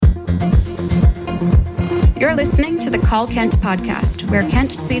You're listening to the Call Kent podcast, where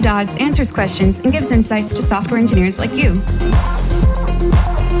Kent C. Dodds answers questions and gives insights to software engineers like you.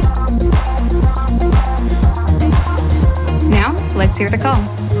 Now, let's hear the call.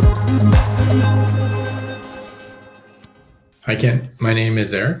 Hi, Kent. My name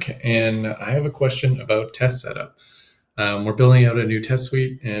is Eric, and I have a question about test setup. We're building out a new test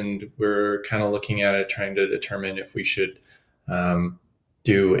suite, and we're kind of looking at it, trying to determine if we should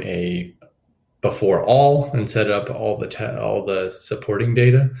do a before all and set up all the supporting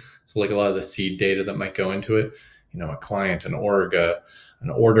data. So like a lot of the seed data that might go into it, a client, an org, an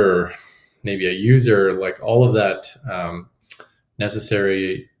order, maybe a user, like all of that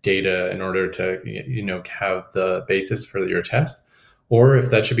necessary data in order to, have the basis for your test, or if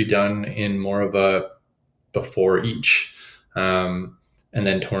that should be done in more of a before each, and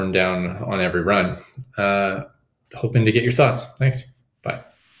then torn down on every run. Hoping to get your thoughts. Thanks. Bye.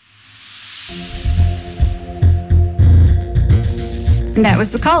 And that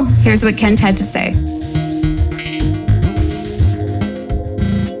was the call. Here's what Kent had to say.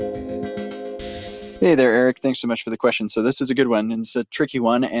 Hey there, Eric. Thanks so much for the question. So this is a good one, and it's a tricky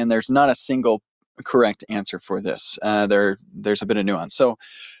one, and there's not a single correct answer for this. There's a bit of nuance. So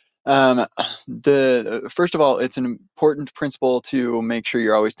first of all, it's an important principle to make sure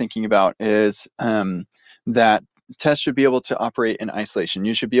you're always thinking about is that tests should be able to operate in isolation.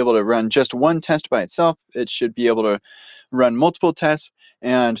 You should be able to run just one test by itself. It should be able to run multiple tests,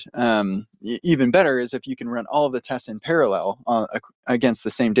 and even better is if you can run all of the tests in parallel against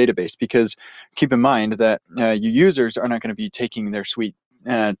the same database, because keep in mind that you users are not going to be taking their suite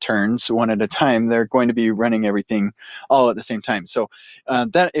turns one at a time. They're going to be running everything all at the same time. So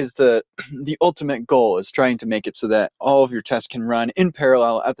that is the ultimate goal, is trying to make it so that all of your tests can run in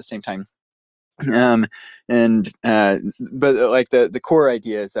parallel at the same time. But like the core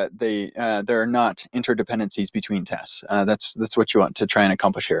idea is that there are not interdependencies between tests. That's what you want to try and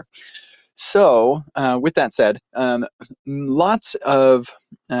accomplish here. So with that said, lots of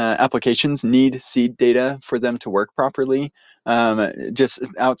applications need seed data for them to work properly. Just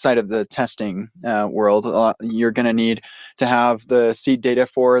outside of the testing world, you're going to need to have the seed data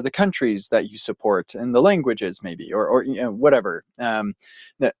for the countries that you support and the languages, maybe, or whatever,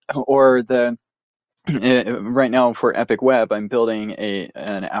 or the right now for Epic Web, I'm building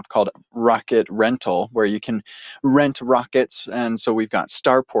an app called Rocket Rental, where you can rent rockets, and so we've got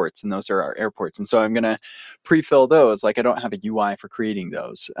starports, and those are our airports, and so I'm going to pre-fill those. Like, I don't have a UI for creating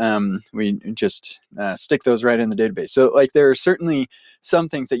those. We just stick those right in the database. So like, there are certainly some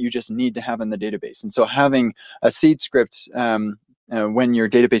things that you just need to have in the database, and so having a seed script when your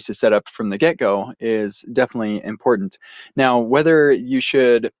database is set up from the get-go is definitely important. Now, whether you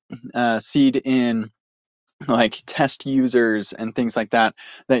should seed in like test users and things like that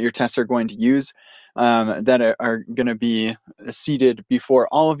your tests are going to use, that are going to be seeded before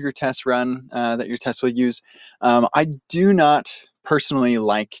all of your tests run, that your tests will use, I do not personally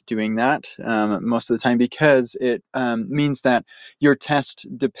like doing that most of the time, because it means that your test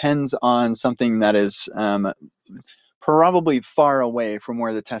depends on something that is probably far away from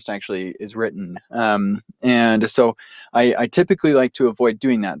where the test actually is written. And so I typically like to avoid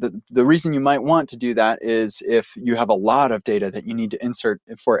doing that. The reason you might want to do that is if you have a lot of data that you need to insert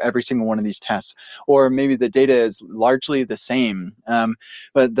for every single one of these tests, or maybe the data is largely the same.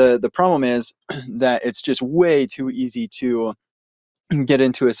 But the problem is that it's just way too easy to get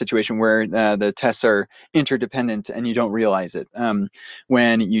into a situation where the tests are interdependent and you don't realize it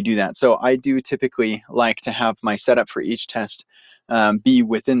when you do that. So I do typically like to have my setup for each test be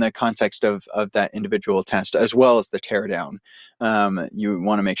within the context of that individual test, as well as the teardown. You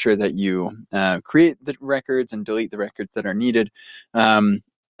want to make sure that you create the records and delete the records that are needed.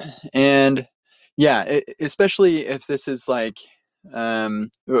 And yeah, especially if this is like,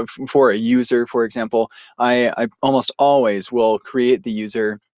 for a user, for example, I almost always will create the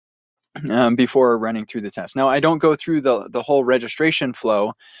user before running through the test. Now, I don't go through the whole registration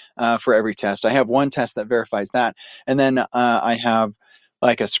flow for every test. I have one test that verifies that, and then I have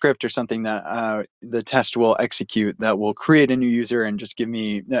like a script or something that the test will execute that will create a new user and just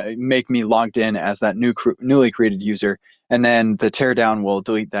make me logged in as that newly created user, and then the teardown will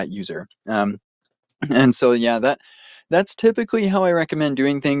delete that user. And so yeah, that's typically how I recommend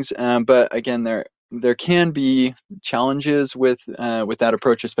doing things. But again, there can be challenges with that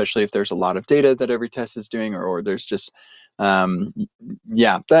approach, especially if there's a lot of data that every test is doing, or there's just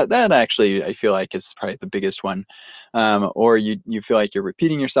that actually I feel like is probably the biggest one. Or you feel like you're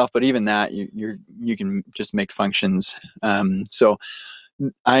repeating yourself, but even that you can just make functions. So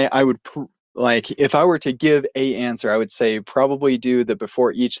I would like, if I were to give a answer, I would say probably do the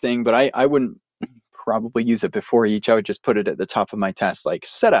before each thing, but I wouldn't probably use it before each. I would just put it at the top of my test, like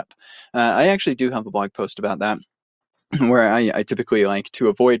setup. I actually do have a blog post about that where I typically like to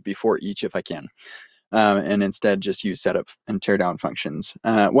avoid before each if I can, and instead just use setup and teardown functions.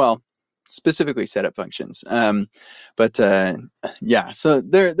 Specifically setup functions. Yeah, so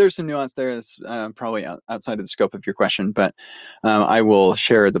there's some nuance there that's probably outside of the scope of your question, but I will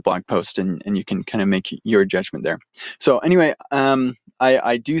share the blog post and you can kind of make your judgment there. So anyway,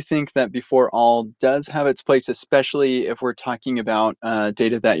 I do think that before all does have its place, especially if we're talking about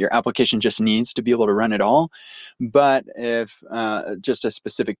data that your application just needs to be able to run it all. But if just a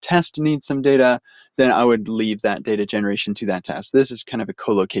specific test needs some data, then I would leave that data generation to that test. This is kind of a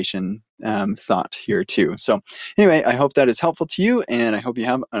co-location thought here too. So anyway, I hope that is helpful to you, and I hope you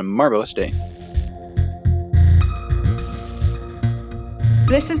have a marvelous day.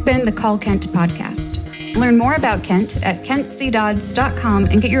 This has been the Call Kent podcast. Learn more about Kent at kentcdodds.com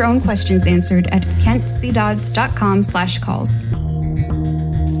and get your own questions answered at kentcdodds.com/calls.